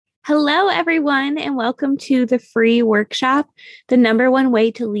Hello, everyone, and welcome to the free workshop, the number one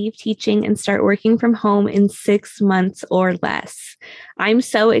way to leave teaching and start working from home in 6 months or less. I'm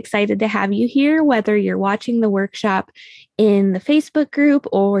so excited to have you here, whether you're watching the workshop in the Facebook group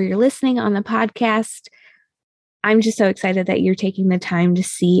or you're listening on the podcast. I'm just so excited that you're taking the time to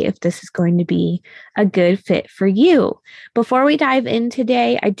see if this is going to be a good fit for you. Before we dive in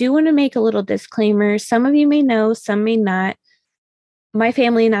today, I do want to make a little disclaimer. Some of you may know, some may not. My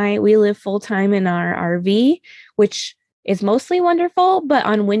family and I, we live full-time in our RV, which is mostly wonderful, but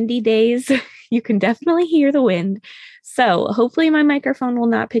on windy days, you can definitely hear the wind. So hopefully my microphone will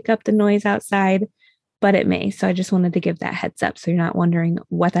not pick up the noise outside, but it may. So I just wanted to give that heads up so you're not wondering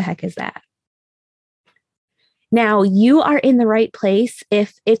what the heck is that. Now, you are in the right place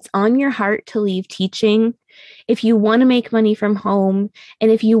if it's on your heart to leave teaching, if you want to make money from home,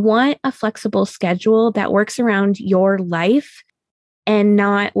 and if you want a flexible schedule that works around your life and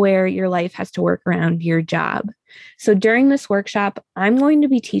not where your life has to work around your job. So during this workshop, I'm going to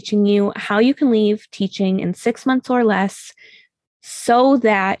be teaching you how you can leave teaching in 6 months or less so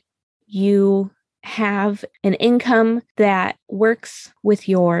that you have an income that works with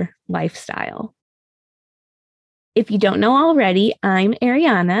your lifestyle. If you don't know already, I'm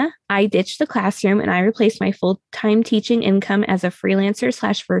Ariana. I ditched the classroom and I replaced my full-time teaching income as a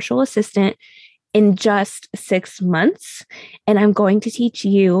freelancer/virtual assistant in just 6 months, and I'm going to teach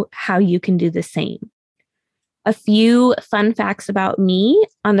you how you can do the same. A few fun facts about me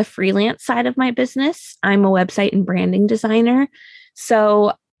on the freelance side of my business. I'm a website and branding designer,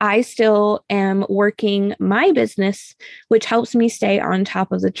 so I still am working my business, which helps me stay on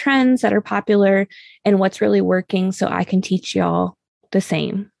top of the trends that are popular and what's really working so I can teach y'all the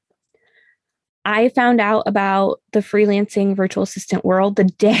same. I found out about the freelancing virtual assistant world the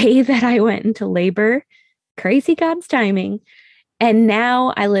day that I went into labor. Crazy God's timing. And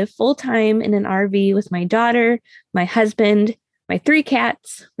now I live full-time in an RV with my daughter, my husband, my 3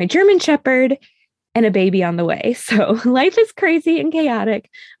 cats, my German Shepherd, and a baby on the way. So life is crazy and chaotic,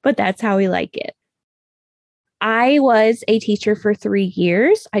 but that's how we like it. I was a teacher for 3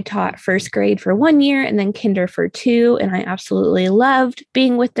 years. I taught first grade for 1 year and then kinder for 2. And I absolutely loved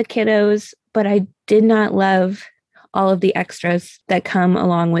being with the kiddos, but I did not love all of the extras that come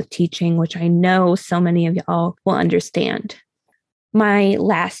along with teaching, which I know so many of y'all will understand. My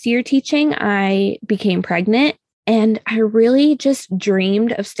last year teaching, I became pregnant and I really just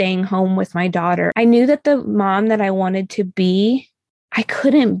dreamed of staying home with my daughter. I knew that the mom that I wanted to be, I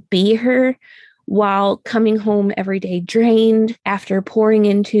couldn't be her while coming home every day drained after pouring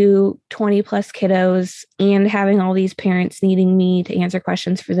into 20 plus kiddos and having all these parents needing me to answer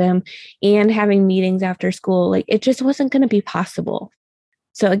questions for them and having meetings after school. Like it just wasn't going to be possible.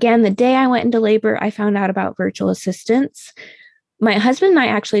 So again, the day I went into labor, I found out about virtual assistants. My husband and I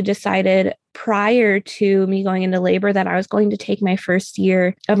actually decided prior to me going into labor that I was going to take my first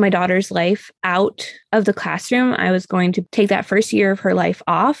year of my daughter's life out of the classroom. I was going to take that first year of her life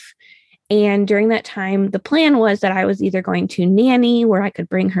off. And during that time, the plan was that I was either going to nanny where I could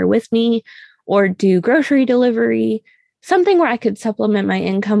bring her with me or do grocery delivery, something where I could supplement my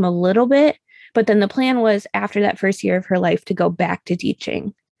income a little bit. But then the plan was after that first year of her life to go back to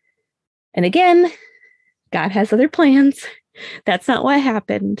teaching. And again, God has other plans. That's not what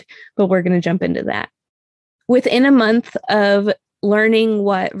happened, but we're going to jump into that. Within a month of learning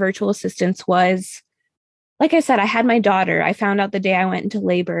what virtual assistance was, like I said, I had my daughter. I found out the day I went into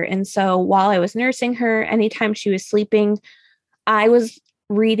labor. And so while I was nursing her, anytime she was sleeping, I was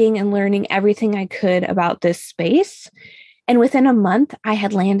reading and learning everything I could about this space. And within a month, I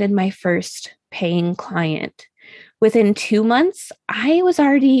had landed my first paying client. Within 2 months, I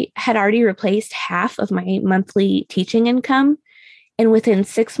had already replaced half of my monthly teaching income. And within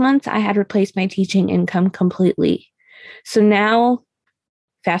 6 months, I had replaced my teaching income completely. So now,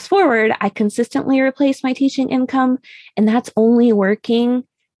 fast forward, I consistently replace my teaching income, and that's only working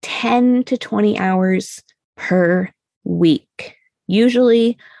 10 to 20 hours per week,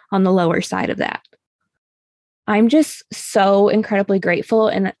 usually on the lower side of that. I'm just so incredibly grateful,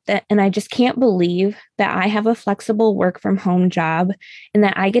 and I just can't believe that I have a flexible work from home job and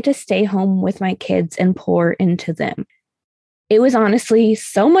that I get to stay home with my kids and pour into them. It was honestly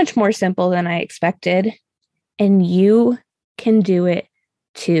so much more simple than I expected, and you can do it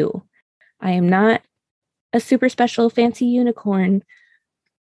too. I am not a super special fancy unicorn.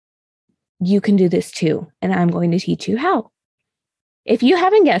 You can do this too, and I'm going to teach you how. If you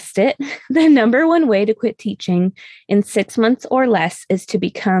haven't guessed it, the number one way to quit teaching in 6 months or less is to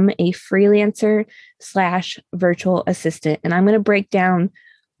become a freelancer/virtual assistant. And I'm going to break down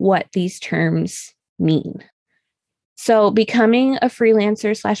what these terms mean. So becoming a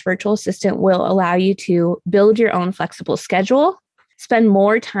freelancer / virtual assistant will allow you to build your own flexible schedule, spend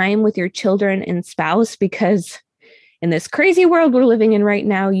more time with your children and spouse, because in this crazy world we're living in right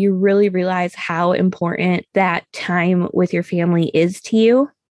now, you really realize how important that time with your family is to you.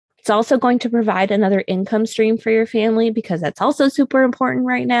 It's also going to provide another income stream for your family, because that's also super important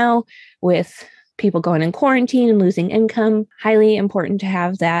right now with people going in quarantine and losing income. Highly important to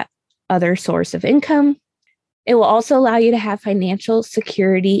have that other source of income. It will also allow you to have financial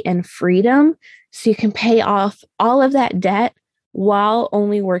security and freedom, so you can pay off all of that debt while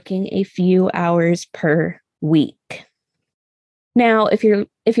only working a few hours per week. Now, if you're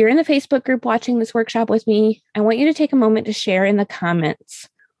in the Facebook group watching this workshop with me, I want you to take a moment to share in the comments,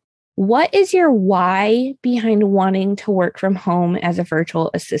 what is your why behind wanting to work from home as a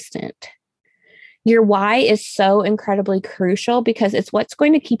virtual assistant? Your why is so incredibly crucial because it's what's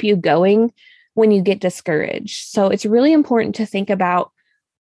going to keep you going when you get discouraged. So it's really important to think about,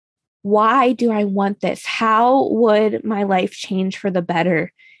 why do I want this? How would my life change for the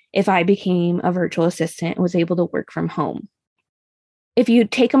better if I became a virtual assistant and was able to work from home? If you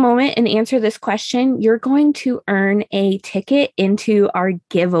take a moment and answer this question, you're going to earn a ticket into our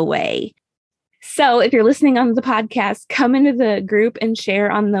giveaway. So if you're listening on the podcast, come into the group and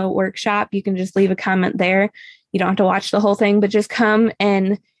share on the workshop. You can just leave a comment there. You don't have to watch the whole thing, but just come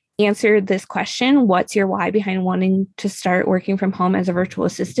and answer this question. What's your why behind wanting to start working from home as a virtual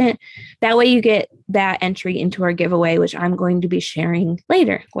assistant? That way you get that entry into our giveaway, which I'm going to be sharing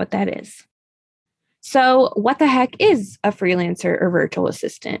later what that is. So what the heck is a freelancer or virtual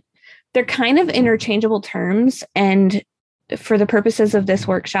assistant? They're kind of interchangeable terms, and for the purposes of this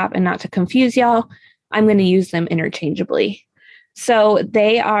workshop and not to confuse y'all, I'm going to use them interchangeably. So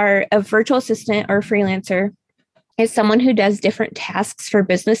they are a virtual assistant or freelancer is someone who does different tasks for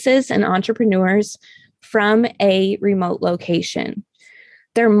businesses and entrepreneurs from a remote location.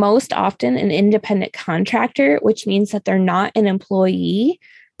 They're most often an independent contractor, which means that they're not an employee,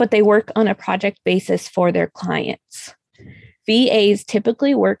 but they work on a project basis for their clients. VAs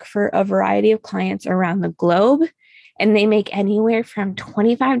typically work for a variety of clients around the globe, and they make anywhere from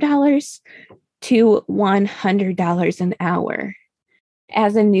 $25 to $100 an hour.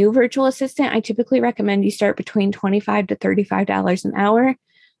 As a new virtual assistant, I typically recommend you start between $25 to $35 an hour,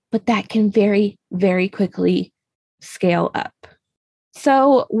 but that can very, very quickly scale up.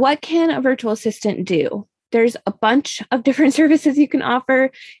 So what can a virtual assistant do? There's a bunch of different services you can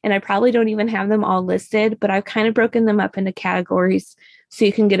offer, and I probably don't even have them all listed, but I've kind of broken them up into categories so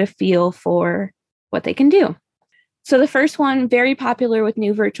you can get a feel for what they can do. So the first one, very popular with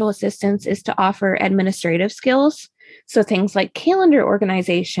new virtual assistants, is to offer administrative skills. So things like calendar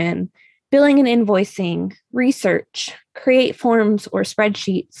organization, billing and invoicing, research, create forms or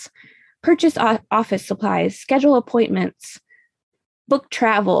spreadsheets, purchase office supplies, schedule appointments, book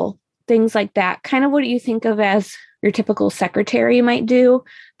travel, things like that. Kind of what you think of as your typical secretary might do.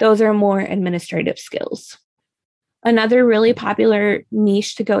 Those are more administrative skills. Another really popular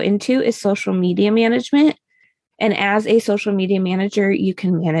niche to go into is social media management. And as a social media manager, you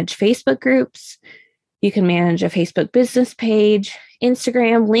can manage Facebook groups, you can manage a Facebook business page,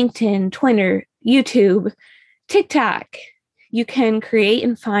 Instagram, LinkedIn, Twitter, YouTube, TikTok. You can create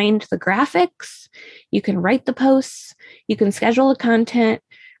and find the graphics, you can write the posts, you can schedule the content,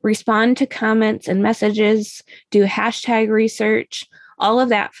 respond to comments and messages, do hashtag research. All of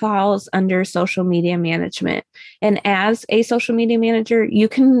that falls under social media management. And as a social media manager, you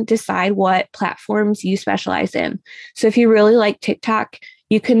can decide what platforms you specialize in. So if you really like TikTok,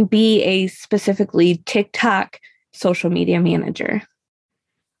 you can be a specifically TikTok social media manager.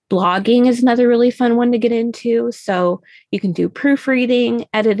 Blogging is another really fun one to get into. So you can do proofreading,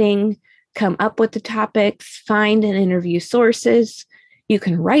 editing, come up with the topics, find and interview sources. You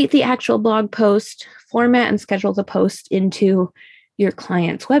can write the actual blog post, format and schedule the post into your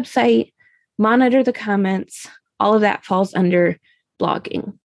client's website, monitor the comments. All of that falls under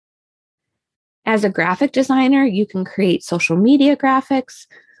blogging. As a graphic designer, you can create social media graphics,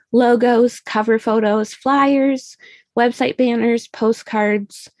 logos, cover photos, flyers, website banners,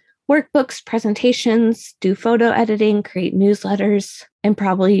 postcards, workbooks, presentations, do photo editing, create newsletters, and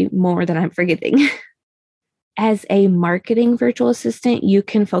probably more that I'm forgetting. As a marketing virtual assistant, you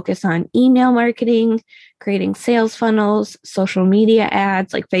can focus on email marketing, creating sales funnels, social media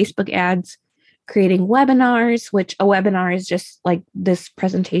ads like Facebook ads, creating webinars, which a webinar is just like this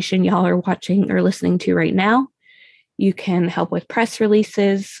presentation y'all are watching or listening to right now. You can help with press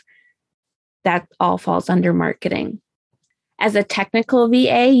releases. That all falls under marketing. As a technical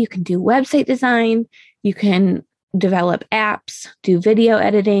VA, you can do website design, you can develop apps, do video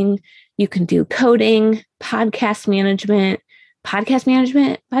editing, you can do coding, podcast management. Podcast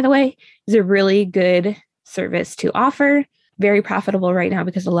management, by the way, is a really good service to offer. Very profitable right now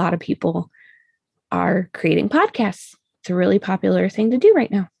because a lot of people are creating podcasts. It's a really popular thing to do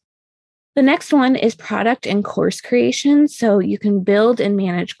right now. The next one is product and course creation. So you can build and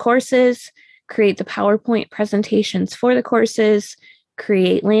manage courses, create the PowerPoint presentations for the courses,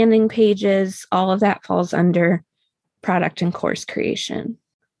 create landing pages. All of that falls under product and course creation.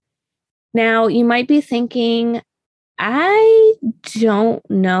 Now, you might be thinking, I don't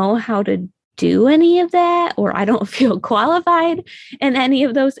know how to do any of that, or I don't feel qualified in any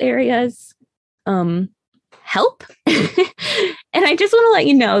of those areas. Help. And I just want to let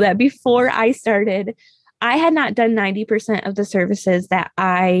you know that before I started, I had not done 90% of the services that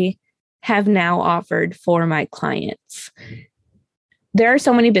I have now offered for my clients. There are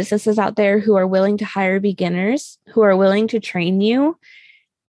so many businesses out there who are willing to hire beginners, who are willing to train you.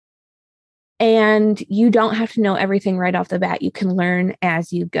 And you don't have to know everything right off the bat. You can learn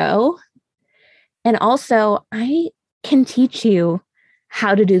as you go. And also, I can teach you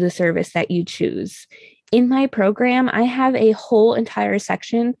how to do the service that you choose. In my program, I have a whole entire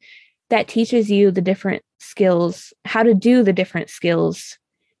section that teaches you the different skills, how to do the different skills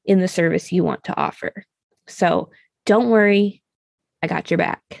in the service you want to offer. So don't worry, I got your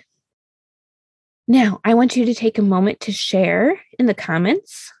back. Now, I want you to take a moment to share in the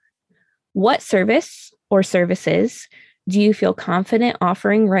comments what service or services do you feel confident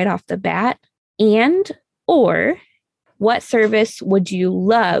offering right off the bat? And or what service would you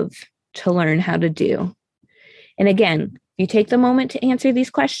love to learn how to do? And again, if you take the moment to answer these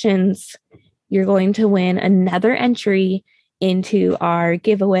questions, you're going to win another entry into our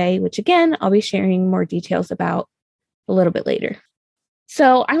giveaway, which again, I'll be sharing more details about a little bit later.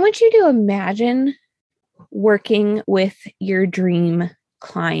 So I want you to imagine working with your dream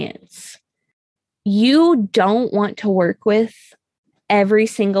clients. You don't want to work with every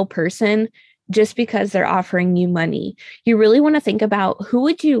single person just because they're offering you money. You really want to think about who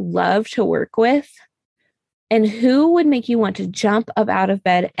would you love to work with and who would make you want to jump up out of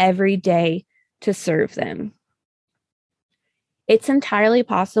bed every day to serve them. It's entirely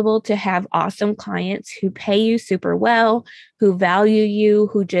possible to have awesome clients who pay you super well, who value you,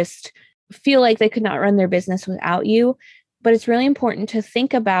 who just feel like they could not run their business without you. But it's really important to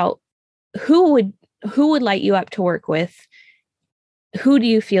think about who would light you up to work with. Who do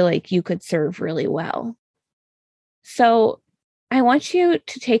you feel like you could serve really well? So I want you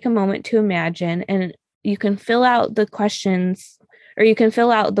to take a moment to imagine, and you can fill out the questions, or you can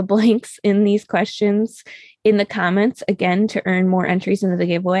fill out the blanks in these questions in the comments, again, to earn more entries into the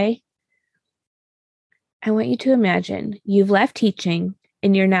giveaway. I want you to imagine you've left teaching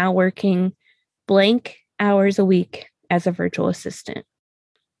and you're now working blank hours a week as a virtual assistant.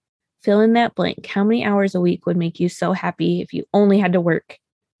 Fill in that blank. How many hours a week would make you so happy if you only had to work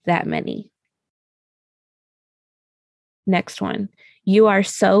that many? Next one. You are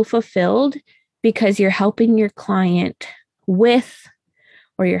so fulfilled because you're helping your client with,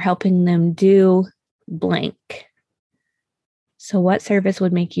 or you're helping them do blank. So what service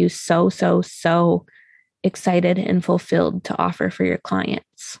would make you so excited and fulfilled to offer for your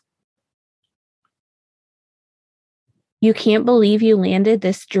clients? You can't believe you landed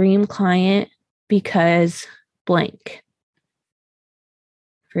this dream client because blank.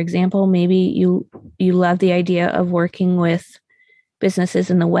 For example, maybe you love the idea of working with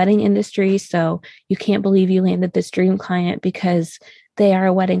businesses in the wedding industry. So you can't believe you landed this dream client because they are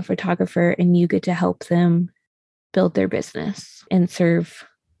a wedding photographer and you get to help them build their business and serve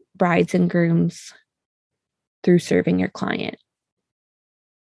brides and grooms through serving your client.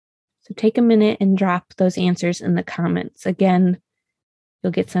 So take a minute and drop those answers in the comments. Again,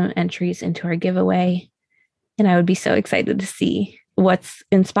 you'll get some entries into our giveaway. And I would be so excited to see what's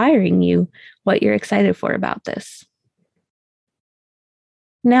inspiring you, what you're excited for about this.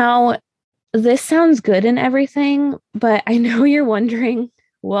 Now, this sounds good and everything, but I know you're wondering,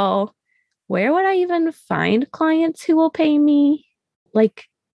 well, where would I even find clients who will pay me? Like,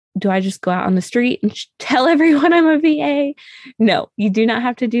 do I just go out on the street and tell everyone I'm a VA? No, you do not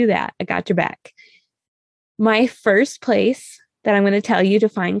have to do that. I got your back. My first place that I'm going to tell you to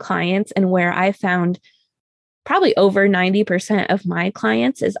find clients, and where I found probably over 90% of my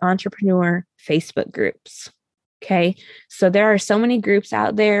clients, is entrepreneur Facebook groups. Okay. So there are so many groups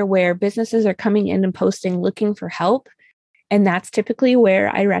out there where businesses are coming in and posting looking for help. And that's typically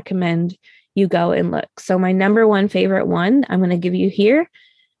where I recommend you go and look. So my number one favorite one I'm going to give you here,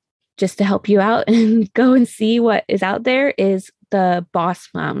 just to help you out and go and see what is out there, is the Boss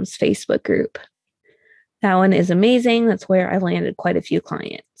Moms Facebook group. That one is amazing. That's where I landed quite a few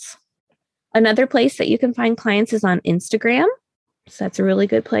clients. Another place that you can find clients is on Instagram. So that's a really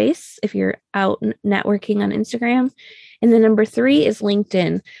good place if you're out networking on Instagram. And then number 3 is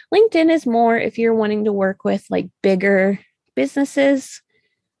LinkedIn. LinkedIn is more if you're wanting to work with like bigger businesses.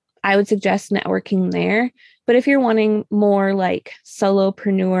 I would suggest networking there. But if you're wanting more like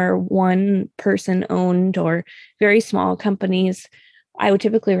solopreneur, one person owned or very small companies, I would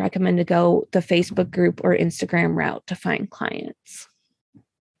typically recommend to go the Facebook group or Instagram route to find clients.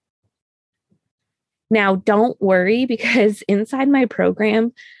 Now, don't worry, because inside my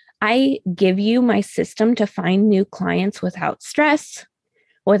program, I give you my system to find new clients without stress,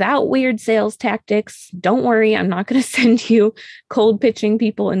 without weird sales tactics. Don't worry, I'm not going to send you cold pitching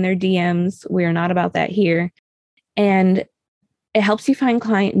people in their DMs. We're not about that here. And it helps you find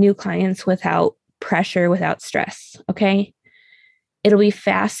new clients without pressure, without stress. Okay. It'll be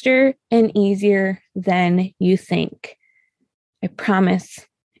faster and easier than you think. I promise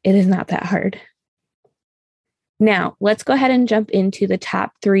it is not that hard. Now, let's go ahead and jump into the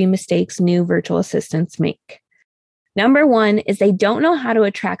top 3 mistakes new virtual assistants make. Number 1 is they don't know how to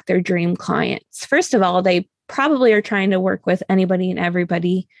attract their dream clients. First of all, they probably are trying to work with anybody and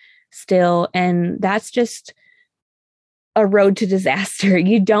everybody still, and that's just a road to disaster.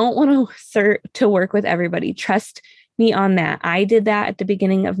 You don't want to work with everybody. Trust me on that. I did that at the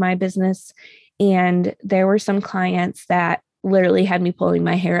beginning of my business, and there were some clients that literally had me pulling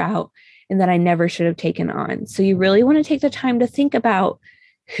my hair out and that I never should have taken on. So you really want to take the time to think about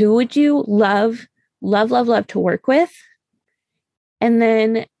who would you love to work with? And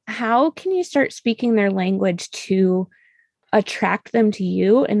then how can you start speaking their language to attract them to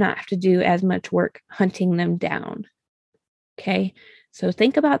you and not have to do as much work hunting them down? Okay, so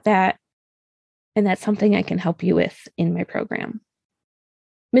think about that. And that's something I can help you with in my program.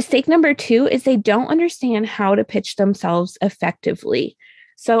 Mistake number 2 is they don't understand how to pitch themselves effectively.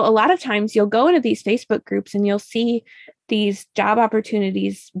 So a lot of times you'll go into these Facebook groups and you'll see these job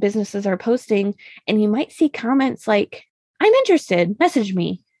opportunities businesses are posting, and you might see comments like, "I'm interested, message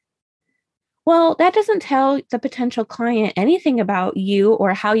me." Well, that doesn't tell the potential client anything about you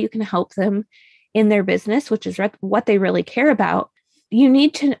or how you can help them in their business, which is what they really care about. You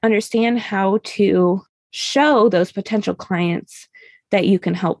need to understand how to show those potential clients that you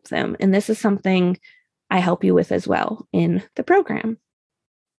can help them. And this is something I help you with as well in the program.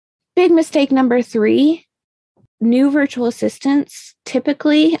 Big mistake number 3, new virtual assistants,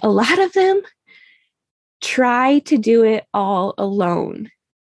 typically a lot of them try to do it all alone.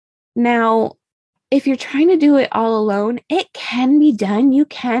 Now, if you're trying to do it all alone, it can be done. You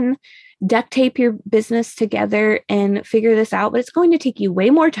can duct tape your business together and figure this out, but it's going to take you way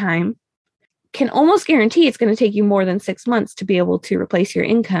more time. Can almost guarantee it's going to take you more than 6 months to be able to replace your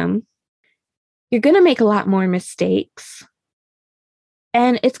income. You're going to make a lot more mistakes.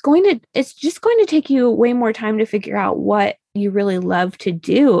 And it's just going to take you way more time to figure out what you really love to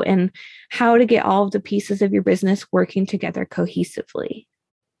do and how to get all of the pieces of your business working together cohesively.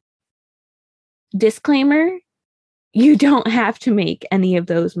 Disclaimer, you don't have to make any of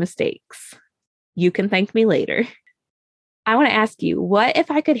those mistakes. You can thank me later. I want to ask you, what if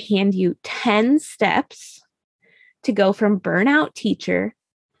I could hand you 10 steps to go from burnout teacher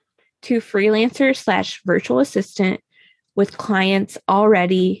to freelancer/virtual assistant with clients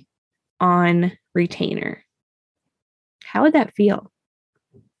already on retainer? How would that feel?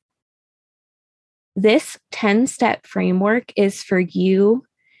 This 10-step framework is for you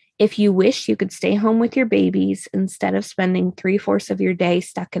if you wish you could stay home with your babies instead of spending 3/4 of your day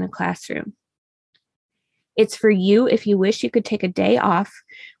stuck in a classroom. It's for you if you wish you could take a day off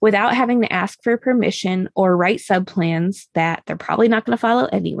without having to ask for permission or write subplans that they're probably not going to follow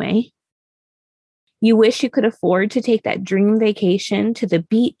anyway. You wish you could afford to take that dream vacation to the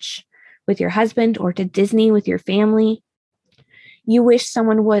beach with your husband or to Disney with your family. You wish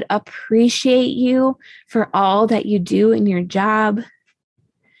someone would appreciate you for all that you do in your job.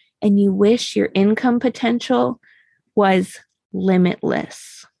 And you wish your income potential was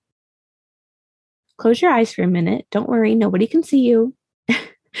limitless. Close your eyes for a minute. Don't worry, nobody can see you.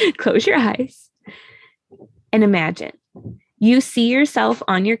 Close your eyes and imagine. You see yourself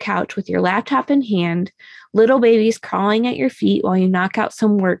on your couch with your laptop in hand, little babies crawling at your feet while you knock out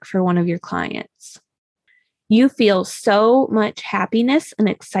some work for one of your clients. You feel so much happiness and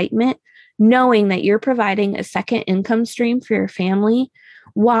excitement knowing that you're providing a second income stream for your family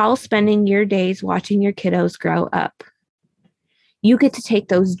while spending your days watching your kiddos grow up. You get to take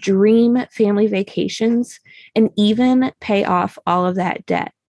those dream family vacations and even pay off all of that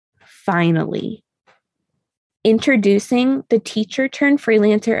debt. Finally. Introducing the Teacher Turned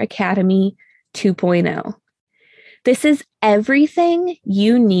Freelancer Academy 2.0. This is everything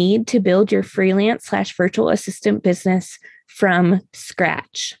you need to build your freelance/virtual assistant business from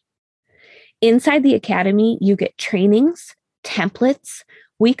scratch. Inside the academy, you get trainings, templates,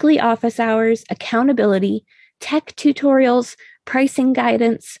 weekly office hours, accountability, tech tutorials, pricing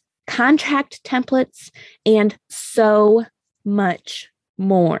guidance, contract templates, and so much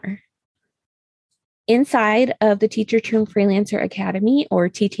more. Inside of the Teacher Turned Freelancer Academy, or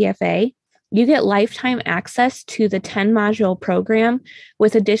TTFA, you get lifetime access to the 10-module program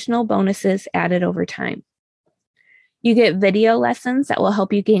with additional bonuses added over time. You get video lessons that will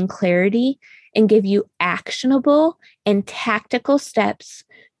help you gain clarity and give you actionable and tactical steps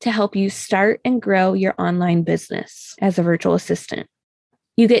to help you start and grow your online business as a virtual assistant.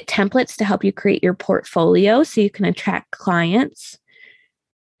 You get templates to help you create your portfolio so you can attract clients.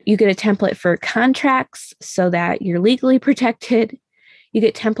 You get a template for contracts so that you're legally protected. You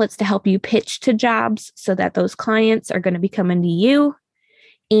get templates to help you pitch to jobs so that those clients are going to be coming to you,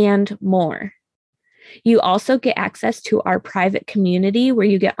 and more. You also get access to our private community where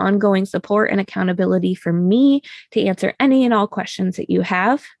you get ongoing support and accountability from me to answer any and all questions that you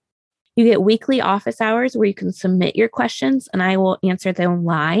have. You get weekly office hours where you can submit your questions and I will answer them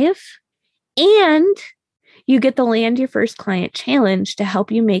live. And you get the Land Your First Client Challenge to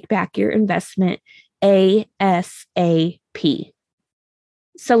help you make back your investment ASAP.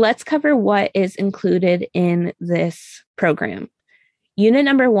 So let's cover what is included in this program. Unit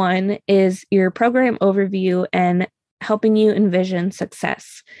number 1 is your program overview and helping you envision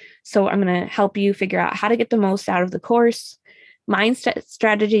success. So I'm going to help you figure out how to get the most out of the course, mindset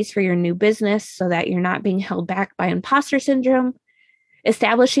strategies for your new business so that you're not being held back by imposter syndrome,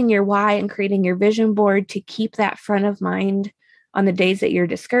 establishing your why and creating your vision board to keep that front of mind on the days that you're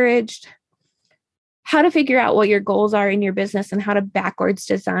discouraged, how to figure out what your goals are in your business and how to backwards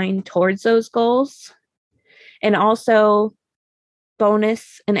design towards those goals, and also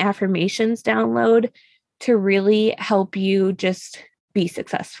bonus and affirmations download to really help you just be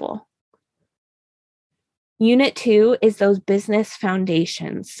successful. Unit 2 is those business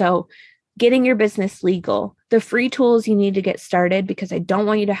foundations. So getting your business legal, the free tools you need to get started because I don't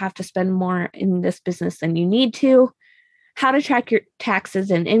want you to have to spend more in this business than you need to, how to track your taxes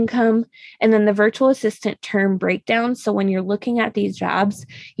and income, and then the virtual assistant term breakdown. So when you're looking at these jobs,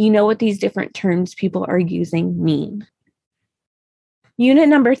 you know what these different terms people are using mean. Unit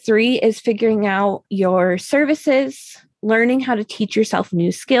number 3 is figuring out your services, learning how to teach yourself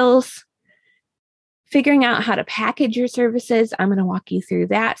new skills, figuring out how to package your services. I'm going to walk you through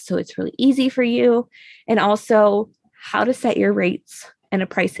that so it's really easy for you, and also how to set your rates and a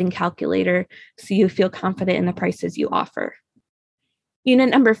pricing calculator so you feel confident in the prices you offer. Unit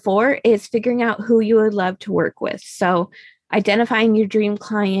number 4 is figuring out who you would love to work with. So identifying your dream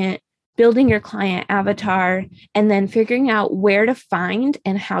client, building your client avatar, and then figuring out where to find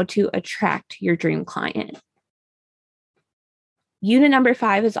and how to attract your dream client. Unit number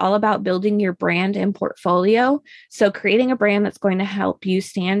 5 is all about building your brand and portfolio. So creating a brand that's going to help you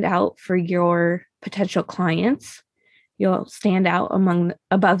stand out for your potential clients. You'll stand out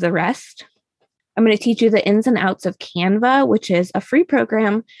above the rest. I'm going to teach you the ins and outs of Canva, which is a free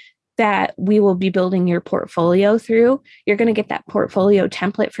program that we will be building your portfolio through. You're going to get that portfolio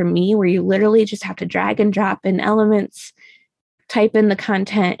template from me where you literally just have to drag and drop in elements, type in the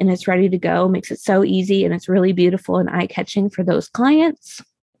content, and it's ready to go. Makes it so easy, and it's really beautiful and eye-catching for those clients.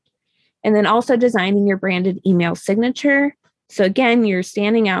 And then also designing your branded email signature. So again, you're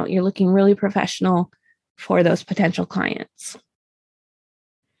standing out, you're looking really professional for those potential clients.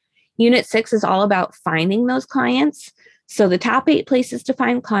 Unit 6 is all about finding those clients. So the top 8 places to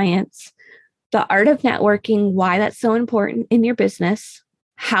find clients, the art of networking, why that's so important in your business,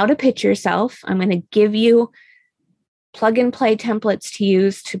 how to pitch yourself. I'm going to give you plug and play templates to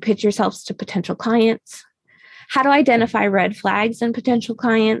use to pitch yourselves to potential clients, how to identify red flags in potential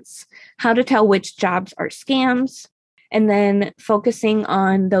clients, how to tell which jobs are scams, and then focusing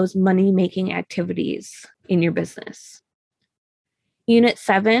on those money-making activities in your business. Unit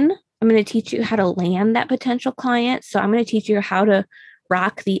 7, I'm going to teach you how to land that potential client. So I'm going to teach you how to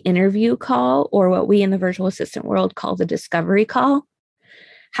rock the interview call, or what we in the virtual assistant world call the discovery call,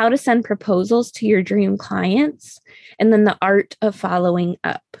 how to send proposals to your dream clients, and then the art of following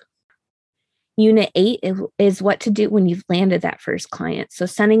up. Unit 8 is what to do when you've landed that first client. So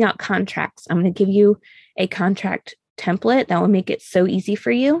sending out contracts. I'm going to give you a contract template that will make it so easy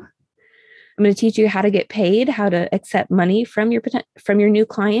for you. I'm going to teach you how to get paid, how to accept money from your new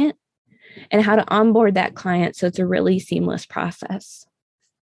client, and how to onboard that client so it's a really seamless process.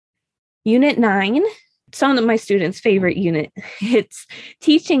 Unit 9, some of my students' favorite unit. It's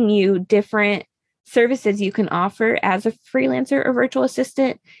teaching you different services you can offer as a freelancer or virtual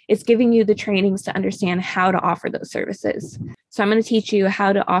assistant. It's giving you the trainings to understand how to offer those services. So I'm going to teach you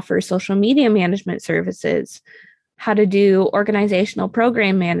how to offer social media management services, how to do organizational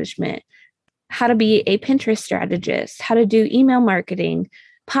program management, how to be a Pinterest strategist, how to do email marketing,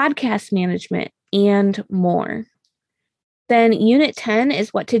 podcast management, and more. Then Unit 10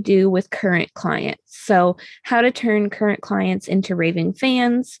 is what to do with current clients. So how to turn current clients into raving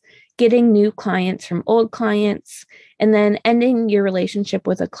fans, getting new clients from old clients, and then ending your relationship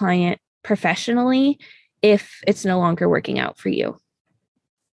with a client professionally if it's no longer working out for you.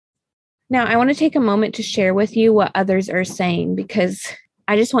 Now, I want to take a moment to share with you what others are saying because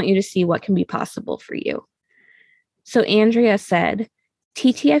I just want you to see what can be possible for you. So Andrea said,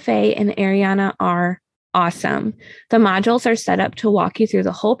 TTFA and Ariana are awesome. The modules are set up to walk you through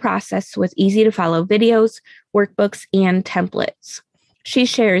the whole process with easy to follow videos, workbooks, and templates. She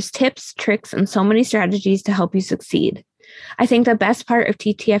shares tips, tricks, and so many strategies to help you succeed. I think the best part of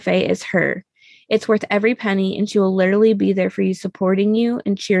TTFA is her. It's worth every penny, and she will literally be there for you, supporting you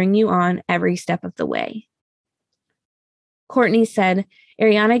and cheering you on every step of the way. Courtney said,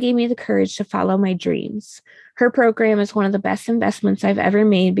 Ariana gave me the courage to follow my dreams. Her program is one of the best investments I've ever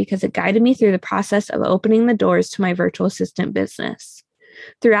made because it guided me through the process of opening the doors to my virtual assistant business.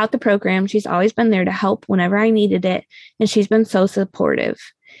 Throughout the program, she's always been there to help whenever I needed it, and she's been so supportive.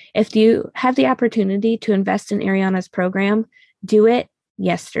 If you have the opportunity to invest in Ariana's program, do it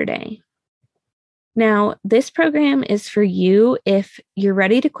yesterday. Now, this program is for you if you're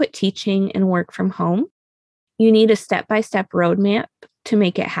ready to quit teaching and work from home. You need a step-by-step roadmap to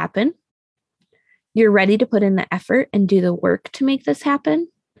make it happen. You're ready to put in the effort and do the work to make this happen.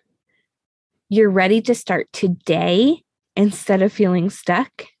 You're ready to start today instead of feeling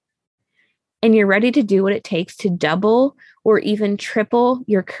stuck. And you're ready to do what it takes to double or even triple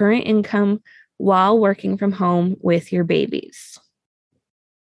your current income while working from home with your babies.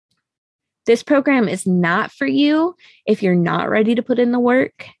 This program is not for you if you're not ready to put in the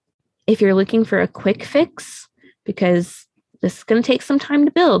work, if you're looking for a quick fix, because this is going to take some time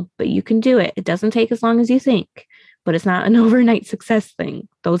to build, but you can do it. It doesn't take as long as you think, but it's not an overnight success thing.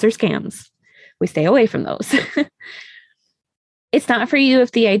 Those are scams. We stay away from those. It's not for you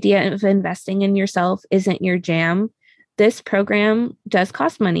if the idea of investing in yourself isn't your jam. This program does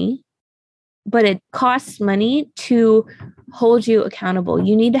cost money, but it costs money to hold you accountable.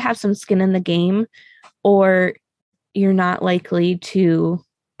 You need to have some skin in the game, or you're not likely to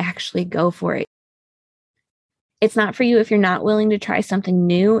actually go for it. It's not for you if you're not willing to try something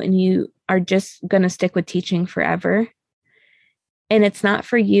new and you are just going to stick with teaching forever. And it's not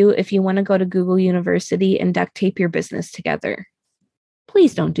for you if you want to go to Google University and duct tape your business together.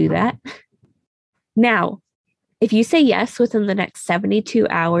 Please don't do that. Now, if you say yes within the next 72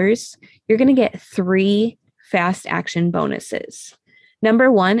 hours, you're going to get 3 fast action bonuses.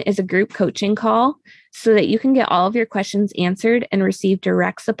 Number 1 is a group coaching call so that you can get all of your questions answered and receive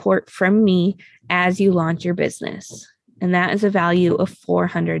direct support from me as you launch your business. And that is a value of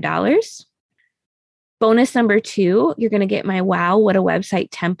 $400. Bonus number 2, you're going to get my Wow, What a Website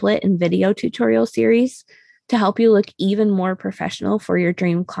template and video tutorial series to help you look even more professional for your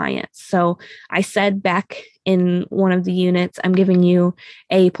dream clients. So I said back in one of the units, I'm giving you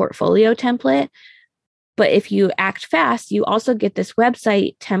a portfolio template. But if you act fast, you also get this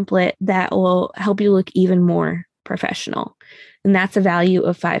website template that will help you look even more professional. And that's a value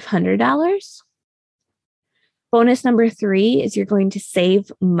of $500. Bonus number 3 is you're going to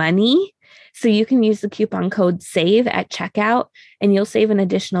save money. So you can use the coupon code SAVE at checkout, and you'll save an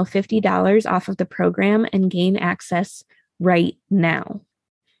additional $50 off of the program and gain access right now.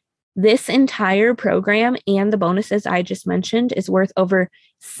 This entire program and the bonuses I just mentioned is worth over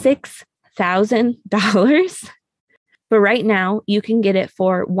 $6,000. But right now, you can get it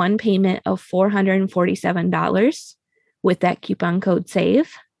for one payment of $447 with that coupon code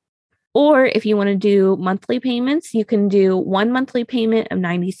SAVE. Or if you want to do monthly payments, you can do one monthly payment of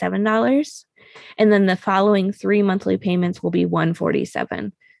 $97. And then the following 3 monthly payments will be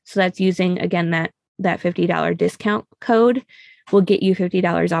 $147. So that's using, again, that $50 discount code will get you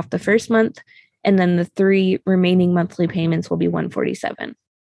 $50 off the first month. And then the 3 remaining monthly payments will be $147.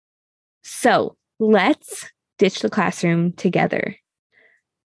 So let's ditch the classroom together.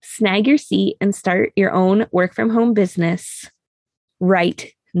 Snag your seat and start your own work from home business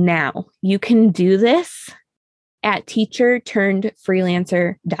right now. You can do this at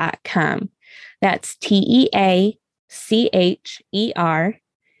teacherturnedfreelancer.com. That's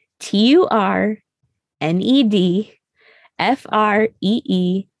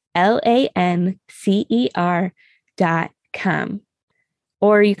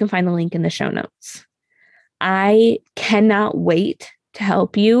or you can find the link in the show notes. I cannot wait to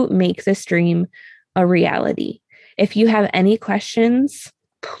help you make this dream a reality. If you have any questions,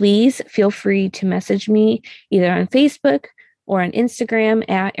 please feel free to message me either on Facebook or on Instagram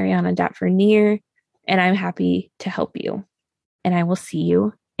at ariana.vernier, and I'm happy to help you. And I will see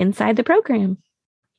you inside the program.